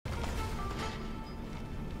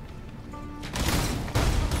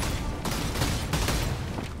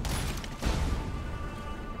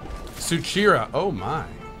Tsuchira. Oh my.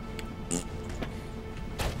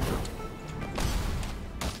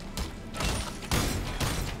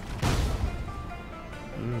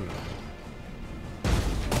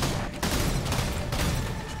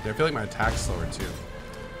 Yeah, I feel like my attack's slower too.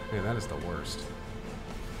 Man, that is the worst.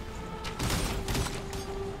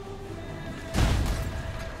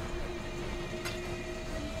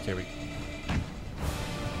 Okay, we...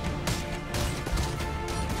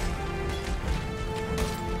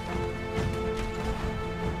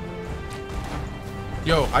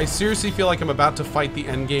 Yo, I seriously feel like I'm about to fight the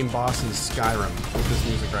endgame boss in Skyrim with this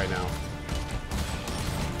music right now.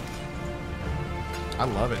 I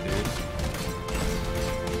love it, dude.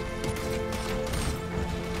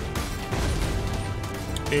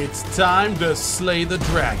 It's time to slay the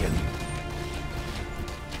dragon.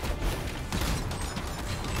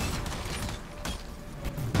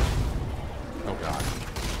 Oh god.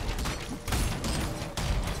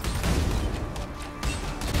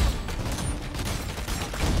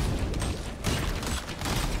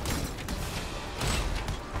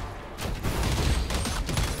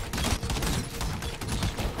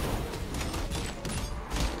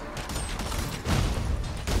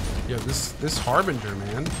 Yo, this Harbinger,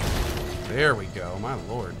 man. There we go, my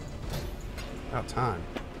lord. About time.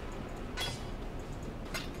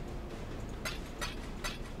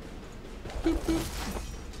 Boop, boop.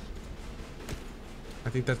 I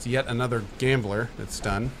think that's yet another gambler that's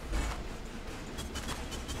done.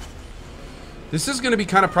 This is going to be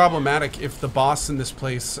kind of problematic if the boss in this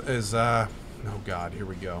place is, oh god, here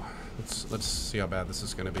we go. Let's see how bad this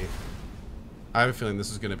is going to be. I have a feeling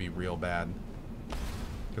this is going to be real bad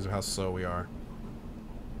because of how slow we are.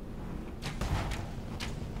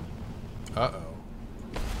 Uh-oh.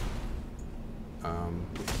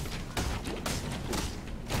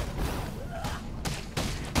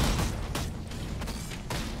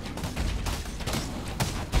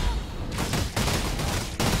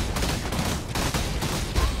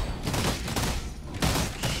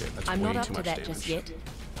 Shit, that's I'm way not up too to much that damage. just yet.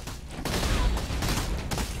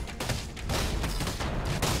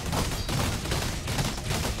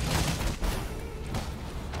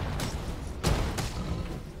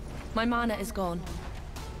 My mana is gone.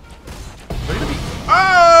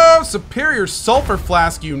 Oh, superior sulfur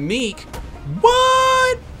flask unique.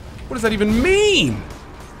 What? What does that even mean? All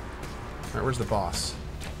right, where's the boss?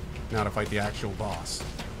 Now to fight the actual boss.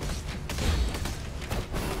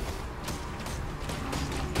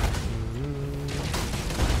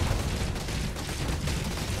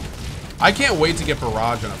 I can't wait to get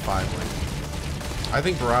barrage on a 5-lane. I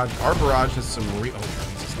think our barrage has some real. Oh,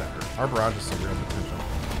 Jesus, that hurt. Our barrage has some real potential.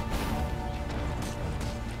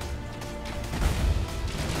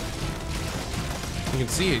 You can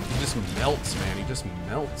see it, he just melts, man. He just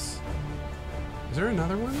melts. Is there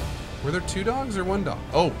another one? Were there 2 dogs or 1 dog?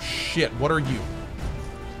 Oh, shit. What are you?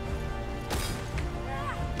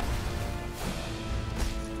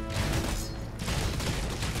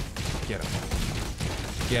 Get him.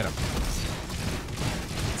 Get him.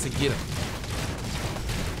 I said get him.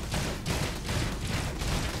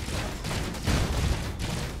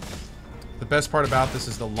 The best part about this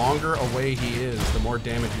is the longer away he is, the more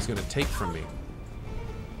damage he's going to take from me.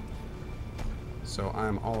 So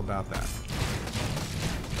I'm all about that.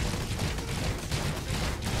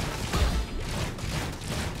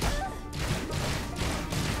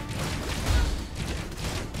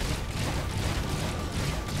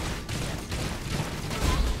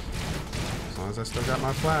 As long as I still got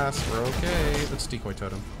my flask, we're okay. Let's decoy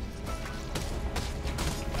totem.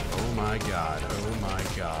 Oh my god. Oh my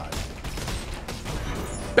god.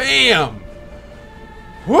 Bam!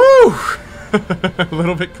 Woo! A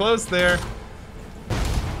little bit close there.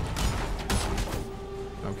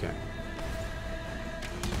 Okay.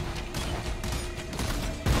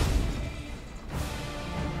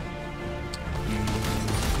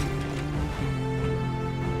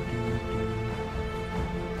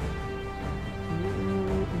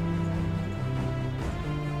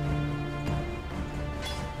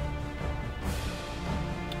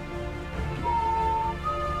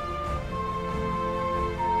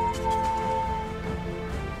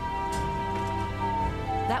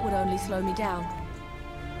 That would only slow me down.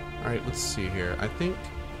 Alright, let's see here. I think...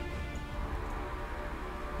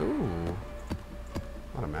 Ooh.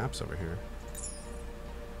 A lot of maps over here.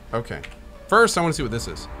 Okay. First, I want to see what this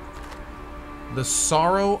is. The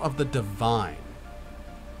Sorrow of the Divine.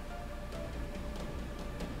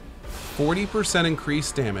 40%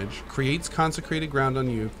 increased damage. Creates consecrated ground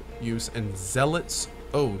on use and Zealot's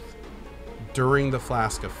Oath during the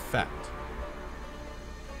flask effect.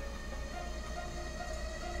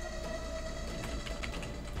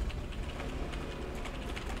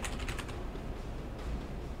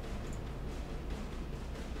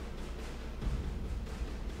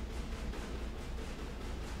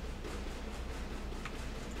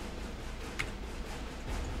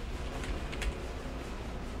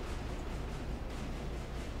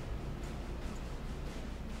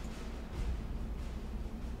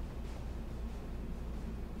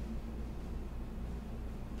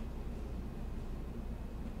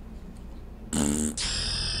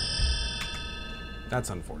 That's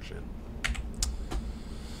unfortunate.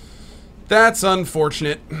 That's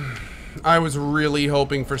unfortunate. I was really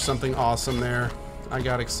hoping for something awesome there. I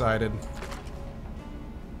got excited.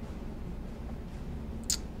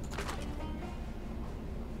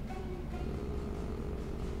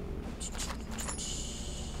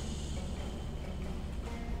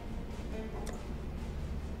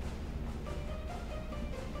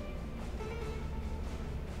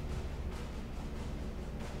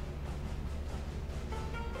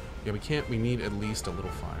 Yeah, we can't. We need at least a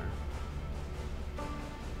little fire.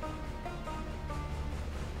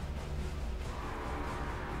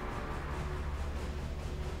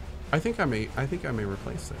 I think I may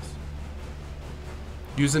replace this.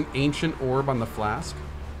 Use an ancient orb on the flask.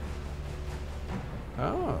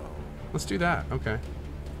 Oh, let's do that. Okay.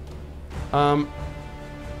 I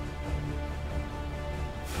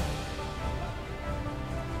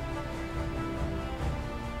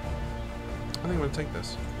think I'm gonna take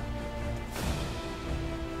this.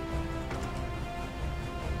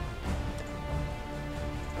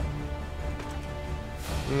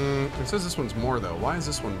 It says this one's more, though. Why is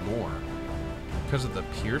this one more? Because of the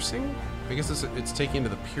piercing? I guess it's taking into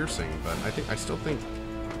the piercing, but I still think...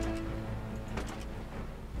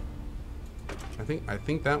 I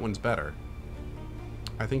think that one's better.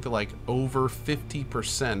 I think the, like, over 50%,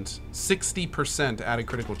 60% added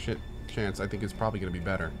critical chance, I think is probably going to be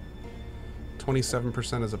better.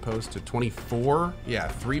 27% as opposed to 24? Yeah,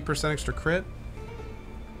 3% extra crit?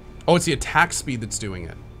 Oh, it's the attack speed that's doing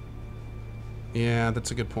it. Yeah,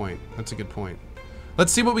 that's a good point. That's a good point.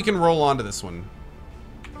 Let's see what we can roll onto this one.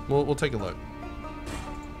 We'll take a look.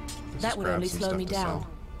 That would only slow me down.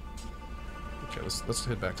 Okay, let's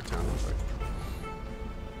head back to town real quick.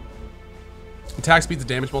 Attack speed's a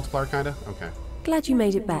damage multiplier, kinda? Okay. Glad you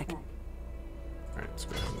made it back. Alright, let's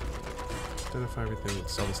go ahead and identify everything and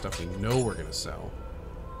sell the stuff we know we're gonna sell.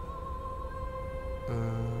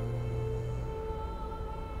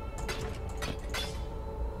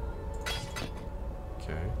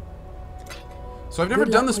 Okay. So I've never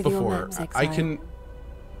done this before.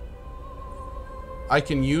 I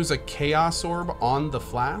can use a chaos orb on the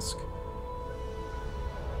flask.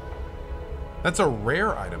 That's a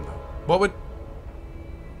rare item though. What would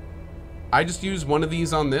I just use one of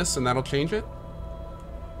these on this and that'll change it?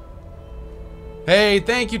 Hey,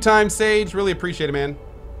 thank you, Time Sage. Really appreciate it, man.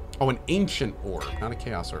 Oh, an ancient orb, not a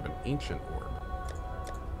chaos orb, an ancient orb.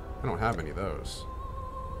 I don't have any of those.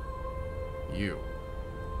 You.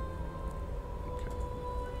 Okay.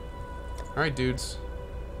 All right, dudes.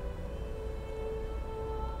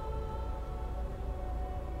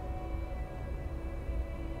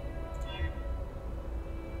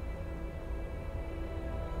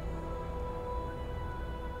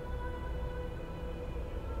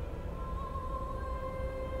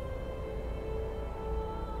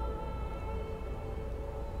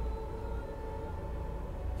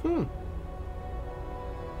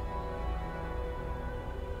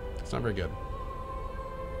 It's not very good.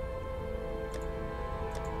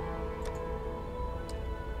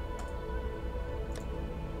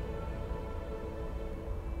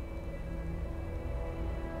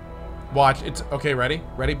 Watch, it's okay, ready?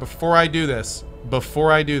 Ready? Before I do this,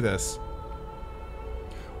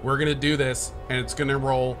 we're gonna do this and it's gonna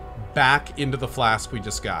roll back into the flask we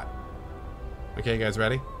just got. Okay, guys,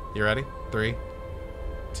 ready? You ready? 3,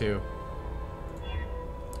 2.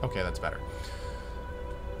 Okay, that's better.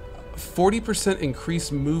 40%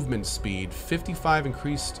 increased movement speed, 55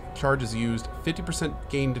 increased charges used, 50%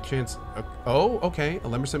 gained a chance. Oh, okay.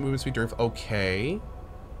 11% movement speed during. Okay.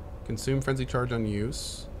 Consume frenzy charge on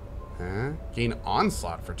use. Gain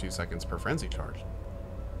onslaught for 2 seconds per frenzy charge.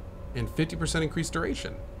 And 50% increased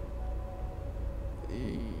duration.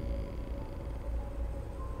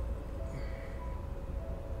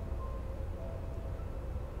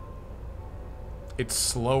 It's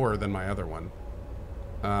slower than my other one.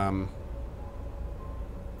 I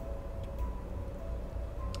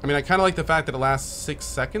mean, I kind of like the fact that it lasts 6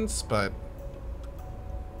 seconds, but...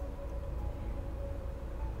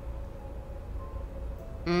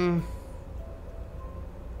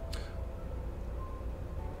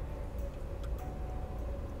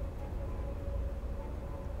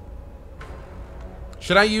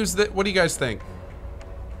 Should I use the... What do you guys think?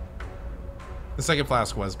 The second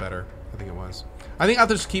flask was better. I think it was. I think I'll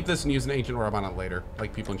just keep this and use an ancient orb on it later,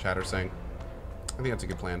 like people in chat are saying. I think that's a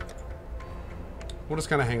good plan. We'll just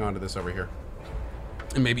kind of hang on to this over here.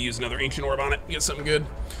 And maybe use another ancient orb on it, get something good.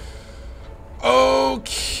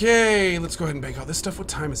 Okay, let's go ahead and bank all this stuff. What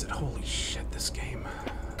time is it? Holy shit, this game.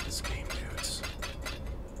 This game, dudes.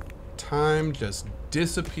 Time just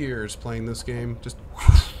disappears playing this game. Just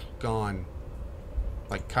gone.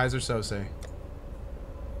 Like Kaiser Sose.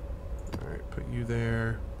 Alright, put you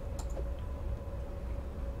there.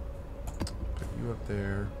 Put you up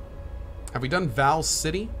there. Have we done Val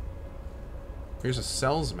City? Here's a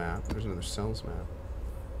cells map. There's another cells map.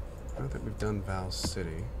 I don't think we've done Val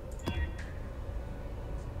City.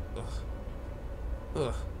 Ugh.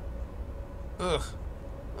 Ugh. Ugh.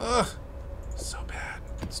 Ugh. So bad.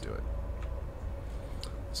 Let's do it.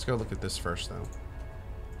 Let's go look at this first, though.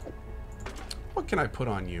 What can I put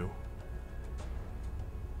on you?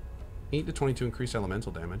 8 to 22 increased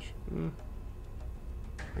elemental damage.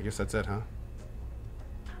 I guess that's it, huh?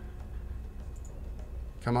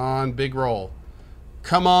 Come on, big roll.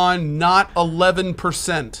 Come on, not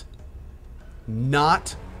 11%.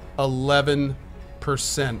 Not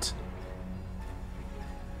 11%.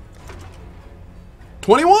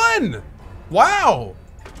 21! Wow!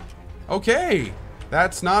 Okay.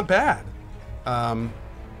 That's not bad.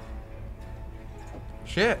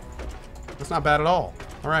 Shit. That's not bad at all.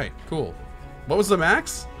 Alright, cool. What was the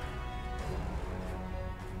max?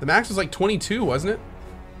 The max was like 22, wasn't it?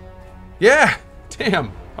 Yeah!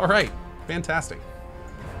 Damn. Alright. Fantastic.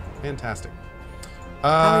 Fantastic.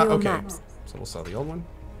 Okay. Maps. So we'll sell the old one.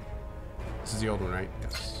 This is the old one, right?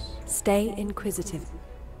 Yes. Stay inquisitive.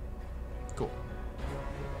 Cool.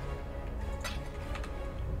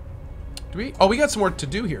 Do we? Oh, we got some more to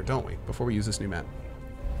do here, don't we? Before we use this new map.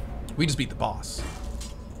 We just beat the boss.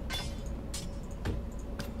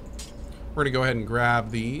 We're gonna go ahead and grab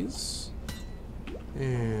these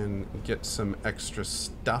and get some extra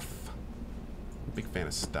stuff. I'm a big fan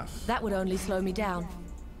of stuff. That would only slow me down.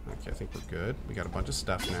 Okay, I think we're good. We got a bunch of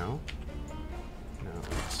stuff now. Now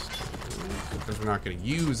let's, because we're not gonna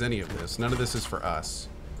use any of this. None of this is for us.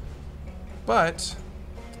 But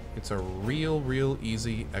it's a real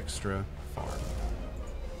easy extra farm.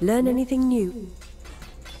 Learn anything new?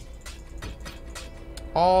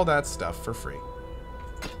 All that stuff for free.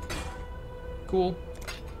 Cool.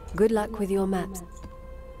 Good luck with your maps.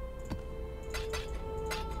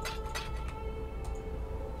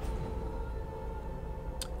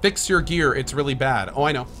 Fix your gear. It's really bad. Oh,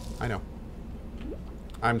 I know. I know.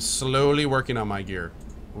 I'm slowly working on my gear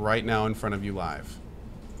right now in front of you live.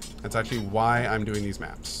 That's actually why I'm doing these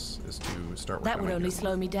maps, is to start working on my gear. That would only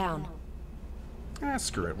slow me down.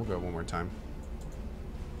 Screw it. We'll go one more time.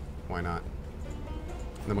 Why not?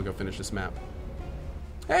 And then we'll go finish this map.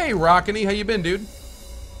 Hey, Rockany, how you been, dude?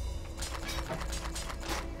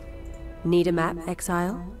 Need a map,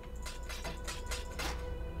 Exile?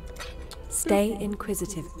 Stay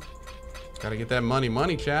inquisitive. Gotta get that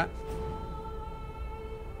money, chat.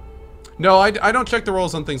 No, I don't check the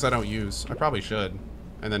rolls on things I don't use. I probably should.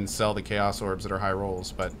 And then sell the Chaos Orbs that are high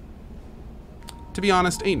rolls, but to be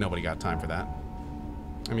honest, ain't nobody got time for that.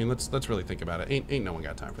 I mean, let's really think about it. Ain't no one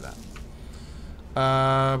got time for that.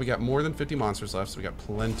 We got more than 50 monsters left, so we got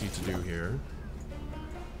plenty to do here.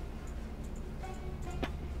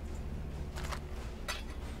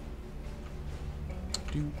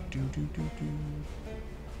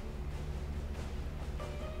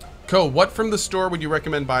 Co, what from the store would you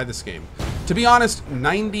recommend buy this game? To be honest,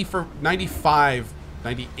 98%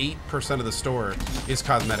 of the store is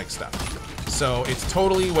cosmetic stuff. So it's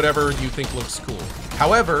totally whatever you think looks cool.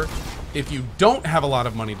 However, if you don't have a lot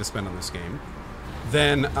of money to spend on this game,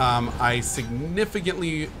 then I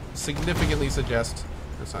significantly suggest...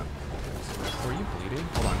 That's not... Are you bleeding?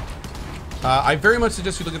 Hold on. I very much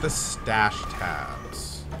suggest you look at the stash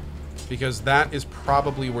tabs, because that is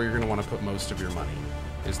probably where you're going to want to put most of your money,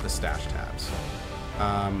 is the stash tabs.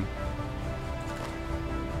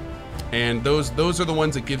 And those are the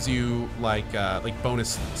ones that gives you like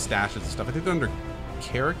bonus stashes and stuff. I think they're under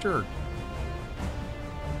character or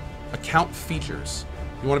account features.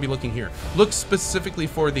 You want to be looking here. Look specifically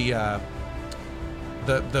for the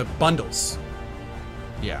bundles.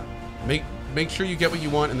 Yeah, make sure you get what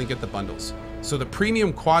you want and then get the bundles. So the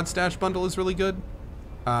premium quad stash bundle is really good.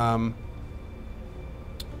 The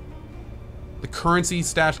currency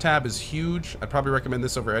stash tab is huge. I'd probably recommend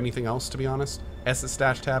this over anything else, to be honest. Essence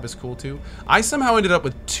stash tab is cool too. I somehow ended up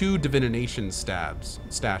with 2 divination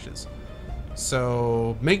stashes.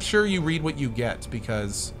 So make sure you read what you get,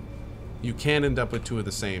 because you can end up with 2 of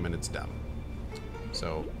the same and it's dumb.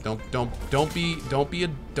 So don't be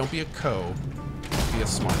a co. Be a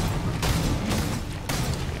smart.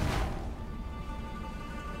 Yeah.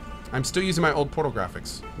 I'm still using my old portal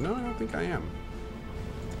graphics. No, I don't think I am.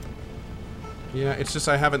 Yeah, it's just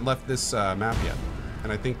I haven't left this map yet.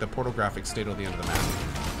 And I think the portal graphics stayed till the end of the map.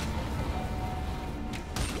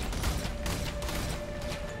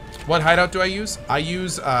 What hideout do I use? I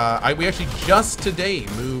use, we actually just today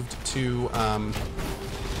moved to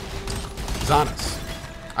Xanas.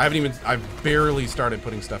 I've barely started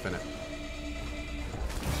putting stuff in it.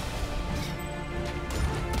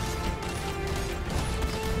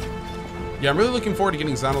 Yeah, I'm really looking forward to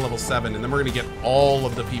getting Zana level 7, and then we're going to get all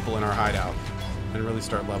of the people in our hideout and really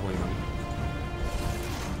start leveling them.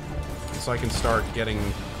 So I can start getting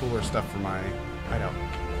cooler stuff for my hideout.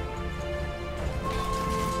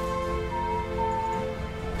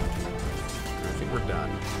 I think we're done.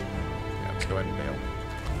 Yeah, let's go ahead and bail.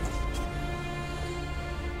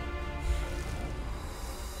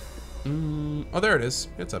 Oh, there it is.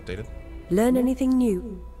 It's updated. Learn anything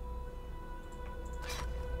new?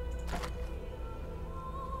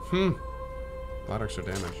 A lot extra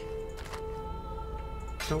damage.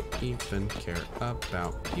 Don't even care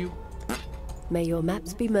about you. May your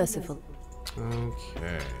maps be merciful.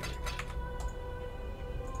 Okay.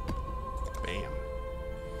 Bam.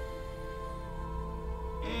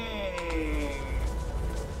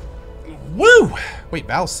 Woo! Wait,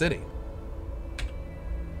 Val City.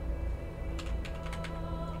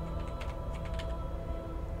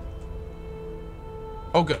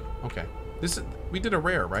 Oh, good. Okay. This is, we did a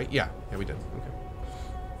rare, right? Yeah, we did. Okay.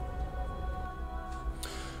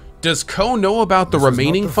 Does Ko know about the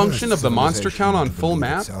remaining function of the monster count on full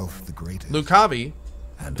map? Lucavi,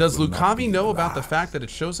 does Lucavi know about the fact that it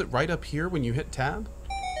shows it right up here when you hit tab?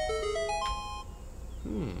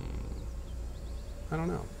 I don't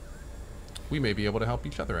know. We may be able to help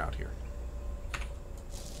each other out here.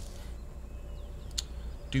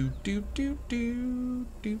 Do do do do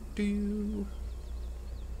do do.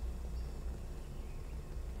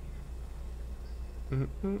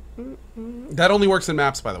 That only works in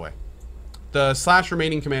maps, by the way. The /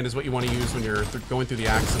 remaining command is what you want to use when you're going through the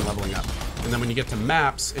axe and leveling up. And then when you get to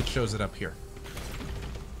maps, it shows it up here.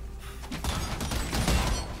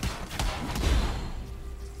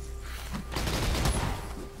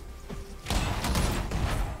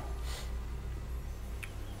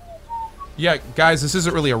 Yeah, guys, this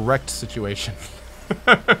isn't really a wrecked situation.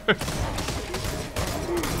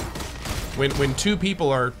 When two people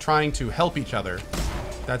are trying to help each other,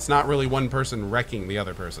 that's not really one person wrecking the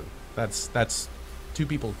other person. That's two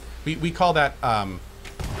people. We call that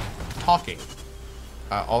talking,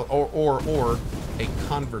 or a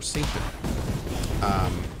conversation.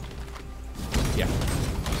 Yeah.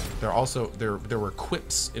 There were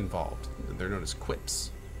quips involved. They're known as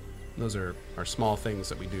quips. Those are small things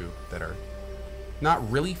that we do that are not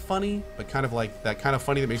really funny, but kind of like that kind of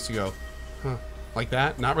funny that makes you go, huh. Like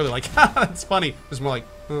that? Not really like, ha, that's funny. It's more like,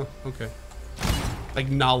 oh, okay.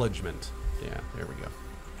 Acknowledgement. Yeah, there we go.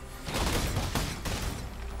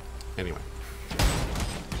 Anyway.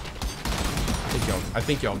 I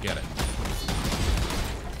think y'all get it.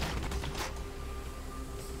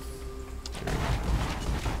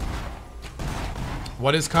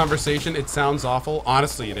 What is conversation? It sounds awful.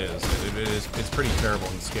 Honestly, it is. It is. It's pretty terrible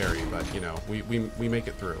and scary, but you know, we make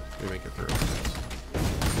it through. We make it through.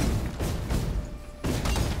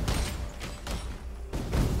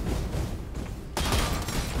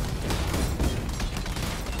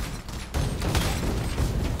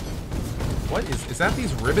 What is that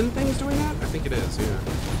these ribbon things doing that? I think it is, yeah.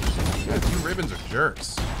 Yeah, you ribbons are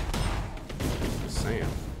jerks. Just saying.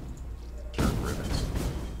 Jerk ribbons.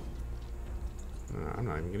 I'm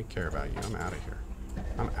not even gonna care about you. I'm out of here.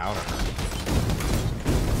 I'm out of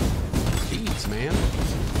here. Jeez, man.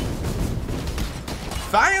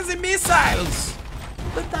 Fires and missiles!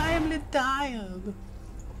 But I am tired.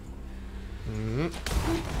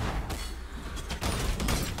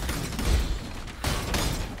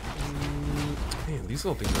 Man, these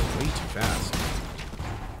little things are way too fast.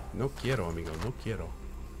 No quiero, amigo. No quiero.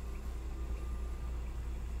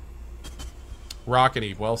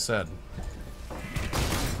 Rockety, well said.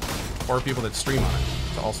 Or people that stream on it,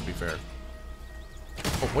 to also be fair.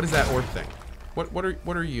 Oh, what is that orb thing? What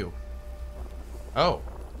are you? Oh.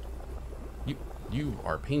 You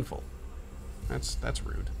are painful. That's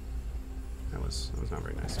rude. That was not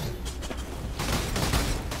very nice.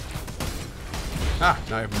 Ah,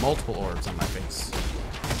 now I have multiple orbs on my face.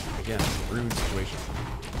 Again, rude situation.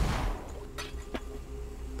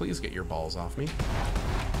 Please get your balls off me.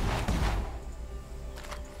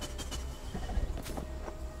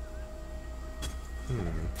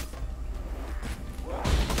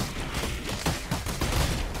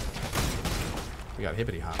 We got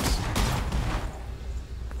hippity hops.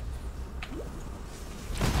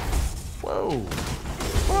 Whoa.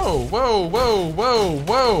 Whoa, whoa, whoa, whoa,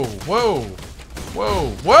 whoa, whoa. Whoa,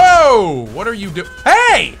 whoa! What are you doing?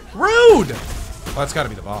 Hey! Rude! Well, that's gotta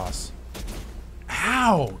be the boss.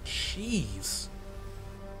 Ow! Jeez.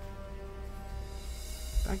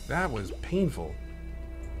 That was painful.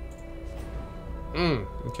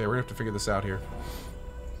 Okay, we're gonna have to figure this out here.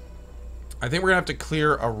 I think we're gonna have to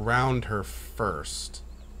clear around her first.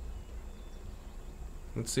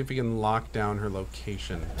 Let's see if we can lock down her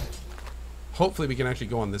location. Hopefully we can actually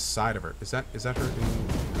go on this side of her. Is that her? No,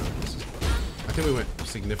 this is, I think we went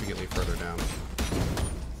significantly further down.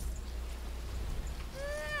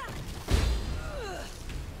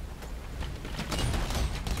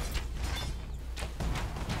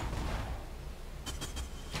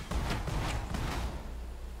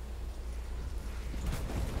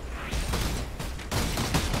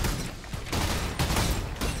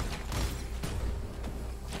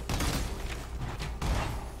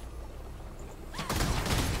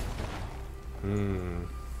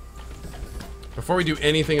 Before we do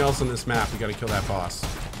anything else on this map, we gotta kill that boss.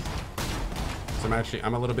 So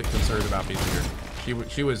I'm a little bit concerned about being here.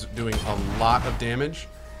 She was doing a lot of damage,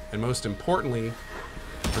 and most importantly,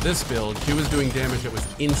 for this build, she was doing damage that was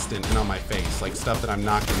instant and on my face, like stuff that I'm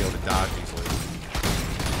not gonna be able to dodge easily.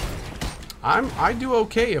 I do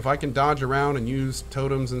okay if I can dodge around and use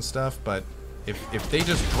totems and stuff, but if they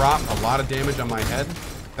just drop a lot of damage on my head,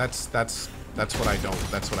 that's what I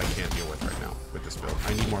can't deal with right now with this build.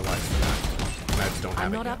 I need more life for that. And I just don't have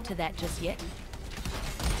I'm it not yet. up to that just yet.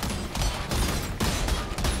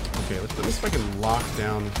 Okay, let's see if I can lock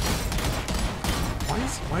down.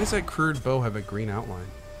 Why does that crude bow have a green outline?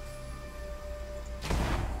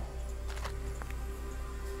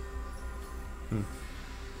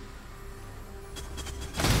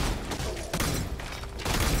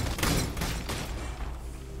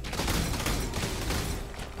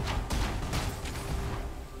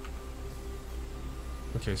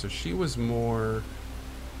 Okay, so she was more...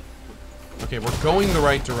 Okay, we're going the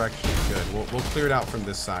right direction. Good. We'll clear it out from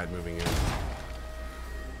this side moving in.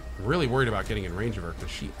 I'm really worried about getting in range of her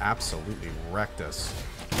because she absolutely wrecked us.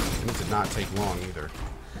 And it did not take long either.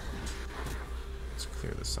 Let's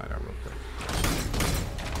clear this side out real quick.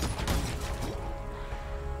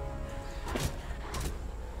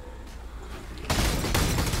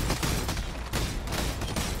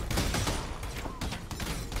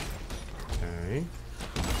 Okay.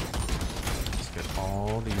 Let's get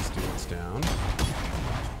all these dudes down.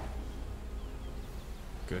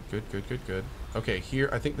 Good, good, good, good, good. Okay, here,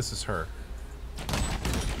 I think this is her.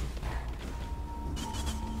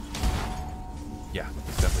 Yeah,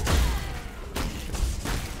 it's definitely her.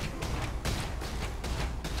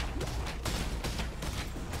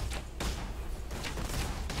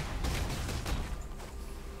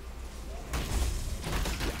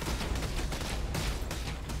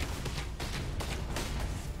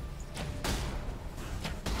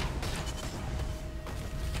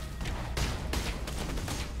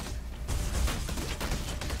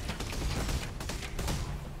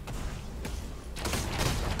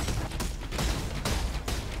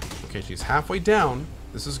 Okay, she's halfway down.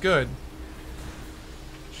 This is good.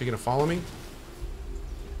 Is she gonna follow me?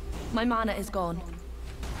 My mana is gone.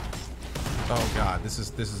 Oh god, this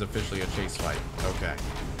is officially a chase fight. Okay.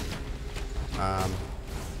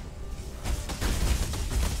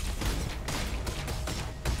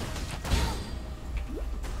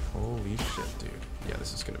 Holy shit, dude. Yeah,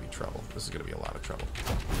 this is gonna be trouble. This is gonna be a lot of trouble.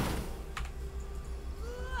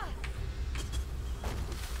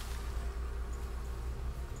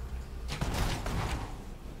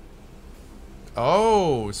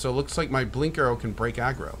 Oh, so it looks like my blink arrow can break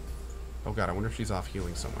aggro. Oh god, I wonder if she's off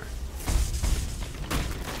healing somewhere.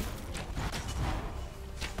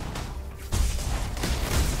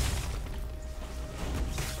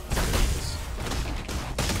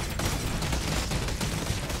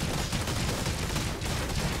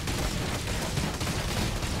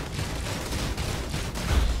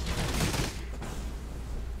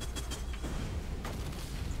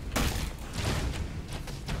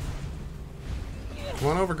 Come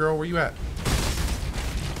on over, girl. Where you at?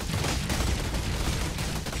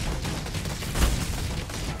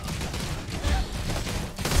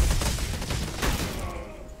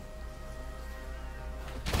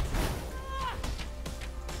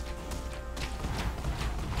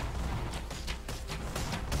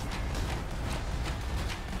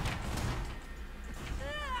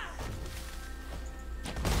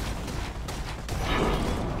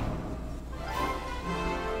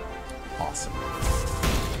 Awesome.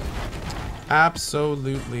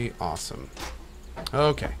 Absolutely awesome.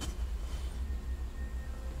 Okay.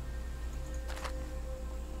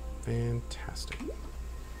 Fantastic.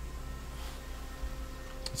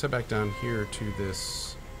 Let's head back down here to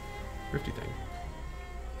this rifty thing.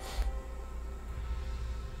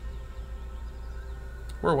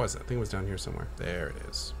 Where was it? I think it was down here somewhere. There it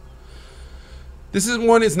is. This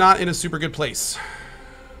one is not in a super good place.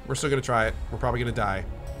 We're still gonna try it. We're probably gonna die,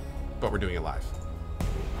 but we're doing it live.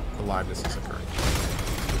 The liveness is occurring.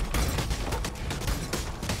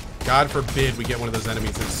 God forbid we get one of those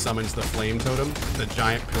enemies that summons the flame totem, the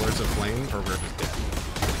giant pillars of flame, or we're just dead.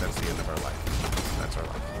 That's the end of our life. That's our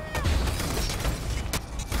life.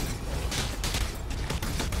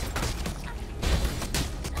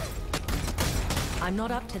 I'm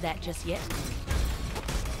not up to that just yet.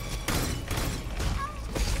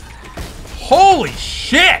 Holy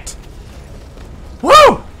shit!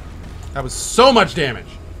 Woo! That was so much damage.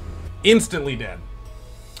 Instantly dead.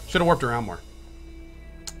 Should have warped around more.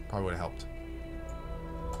 Probably would have helped.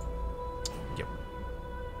 Yep.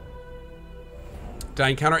 Did I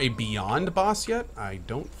encounter a Beyond boss yet? I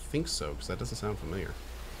don't think so, because that doesn't sound familiar.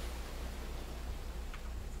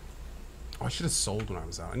 Oh, I should have sold when I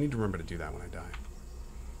was out. I need to remember to do that when I die.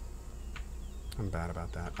 I'm bad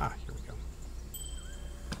about that. Ah, here we go.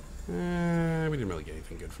 We didn't really get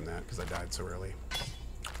anything good from that, because I died so early.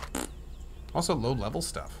 Also, low-level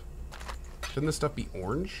stuff. Shouldn't this stuff be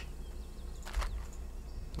orange?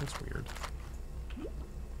 That's weird.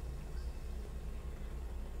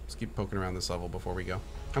 Let's keep poking around this level before we go.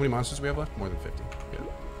 How many monsters do we have left? More than 50. Good.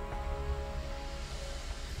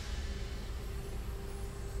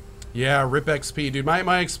 Yeah, rip XP. Dude, my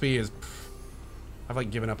XP is... I've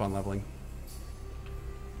like given up on leveling.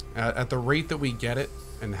 At the rate that we get it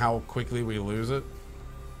and how quickly we lose it.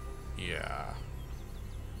 Yeah.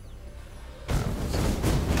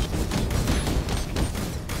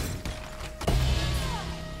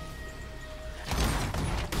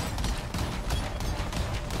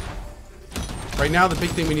 Right now, the big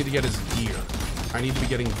thing we need to get is gear. I need to be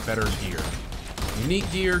getting better gear.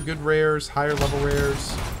 Unique gear, good rares, higher level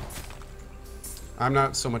rares. I'm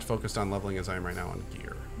not so much focused on leveling as I am right now on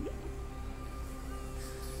gear.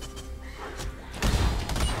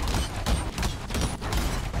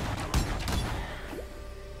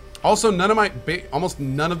 Also, none of my, almost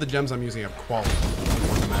none of the gems I'm using have quality.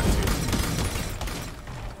 More than that too.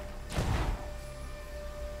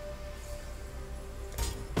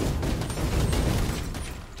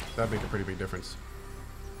 That'd make a pretty big difference.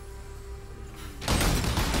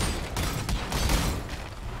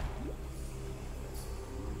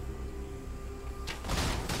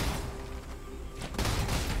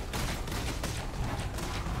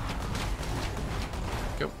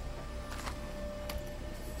 Go.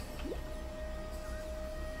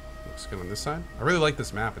 Looks good on this side. I really like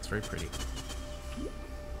this map. It's very pretty.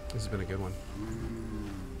 This has been a good one.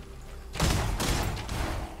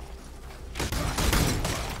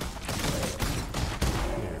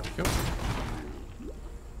 Go.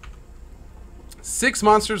 6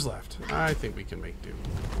 monsters left. I think we can make do.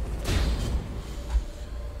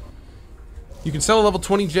 You can sell a level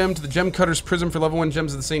 20 gem to the Gem Cutter's Prism for level 1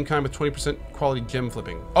 gems of the same kind with 20% quality gem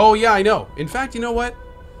flipping. Oh yeah, I know. In fact, you know what?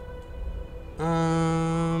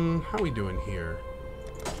 How are we doing here?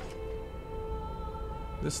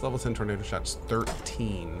 This level 10 tornado shot's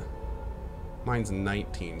 13. Mine's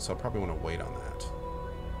 19, so I'll probably want to wait on that.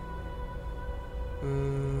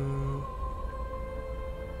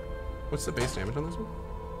 What's the base damage on this one?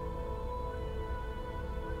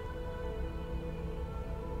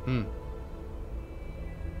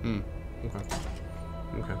 Okay.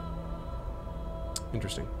 Okay.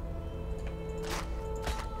 Interesting.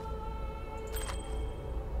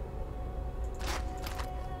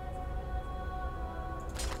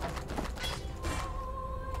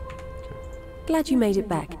 Glad you made it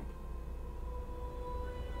back.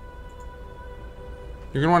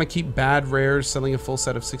 You're going to want to keep bad rares. Selling a full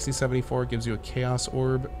set of 60-74 gives you a Chaos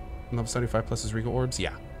Orb. Level 75 plus his Regal Orbs.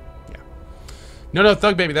 Yeah. Yeah. No,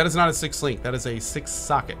 Thug Baby. That is not a 6 link. That is a 6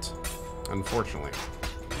 socket. Unfortunately.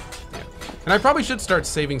 Yeah. And I probably should start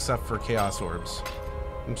saving stuff for Chaos Orbs.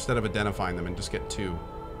 Instead of identifying them and just get 2.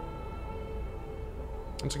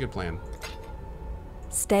 That's a good plan.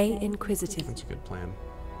 Stay inquisitive. That's a good plan.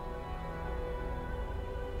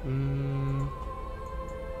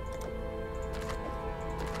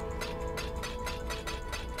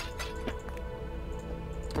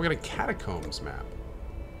 We got a Catacombs map.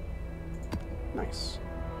 Nice.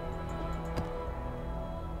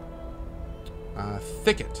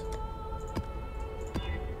 Thicket.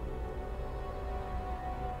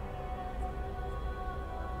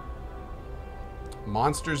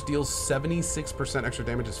 Monsters deal 76% extra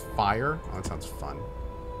damage as fire. Oh, that sounds fun.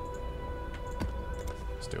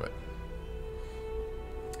 Let's do it.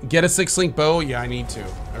 Get a 6-link bow? Yeah, I need to.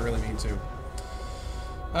 I really need to.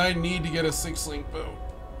 I need to get a 6-link bow.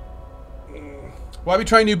 Will I be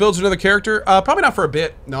trying new builds with another character? Probably not for a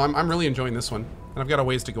bit. No, I'm really enjoying this one. And I've got a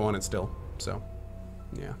ways to go on it still. So,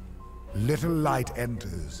 yeah. Little light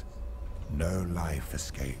enters, no life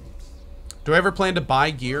escapes. Do I ever plan to buy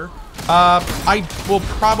gear? I will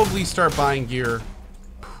probably start buying gear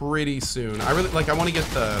pretty soon. I want to get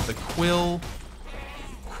the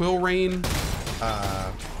quill rain.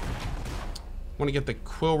 I want to get the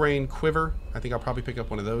quill rain quiver. I think I'll probably pick up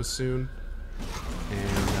one of those soon.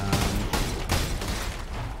 And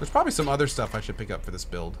there's probably some other stuff I should pick up for this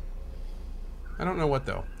build. I don't know what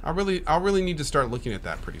though. I'll really need to start looking at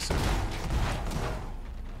that pretty soon.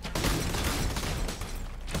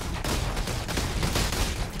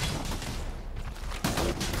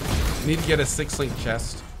 Need to get a 6-link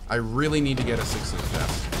chest. I really need to get a 6-link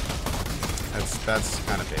chest. That's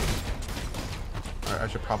kind of big. Alright, I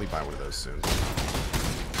should probably buy one of those soon.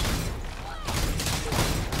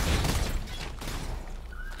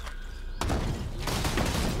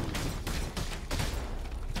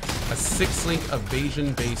 A 6-link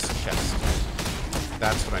evasion-based chest.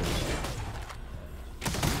 That's what I need to do.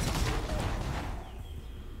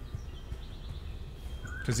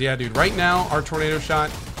 Because, yeah, dude, right now, our tornado shot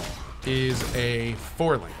is a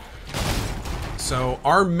 4-link. So,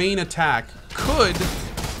 our main attack could,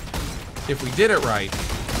 if we did it right,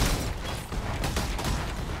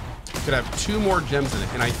 could have 2 more gems in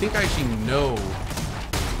it. And I think I actually know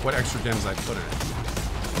what extra gems I put in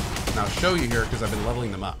it. And I'll show you here because I've been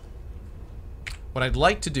leveling them up. What I'd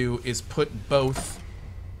like to do is put both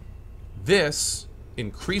this,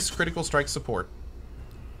 increased critical strike support,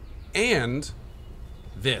 and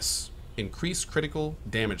this, increased critical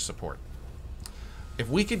damage support. If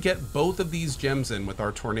we could get both of these gems in with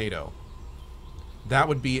our tornado, that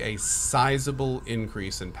would be a sizable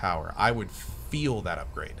increase in power. I would feel that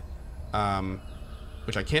upgrade.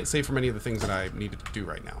 Which I can't say for many of the things that I need to do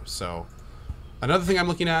right now. So, another thing I'm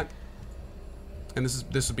looking at, and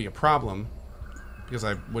this would be a problem, because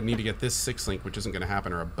I would need to get this 6-link, which isn't going to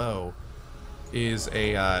happen, or a bow, is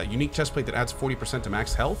a unique chest plate that adds 40% to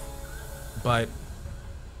max health. But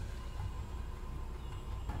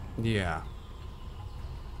yeah.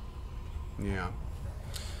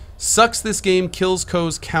 Sucks this game kills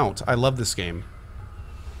Coh's count. I love this game.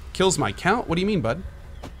 Kills my count? What do you mean, bud?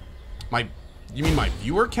 You mean my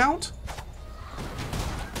viewer count?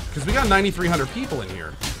 Because we got 9,300 people in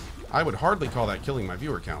here. I would hardly call that killing my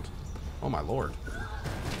viewer count. Oh my lord.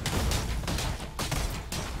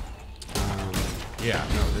 Yeah,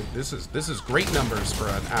 no, this is great numbers for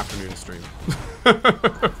an afternoon stream.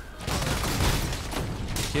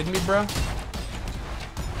 Kidding me, bro? Okay,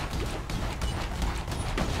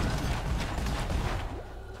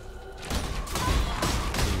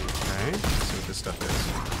 let's see what this stuff is.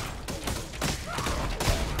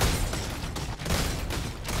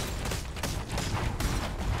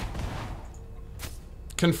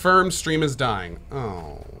 Confirm stream is dying.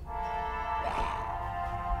 Oh.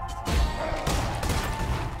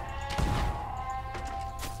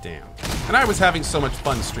 Damn. And I was having so much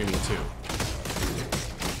fun streaming too.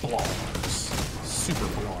 Blars. Super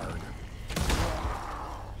blard.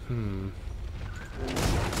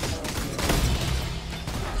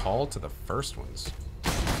 Call to the first ones.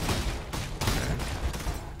 Okay.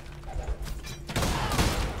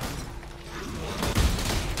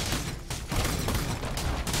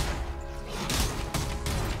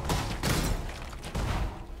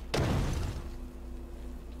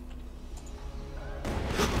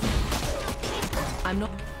 I'm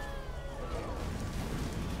not.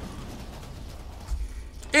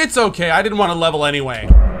 It's okay. I didn't want to level anyway.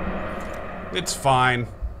 It's fine.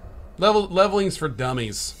 Leveling's for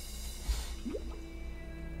dummies.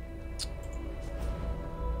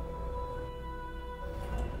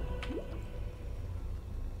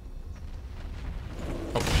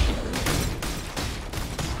 Oh.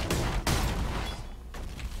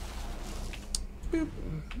 Boop.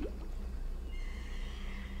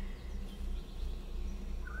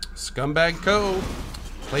 Scumbag Co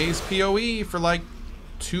plays PoE for like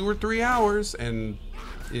 2 or 3 hours and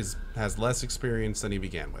has less experience than he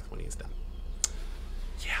began with when he's done.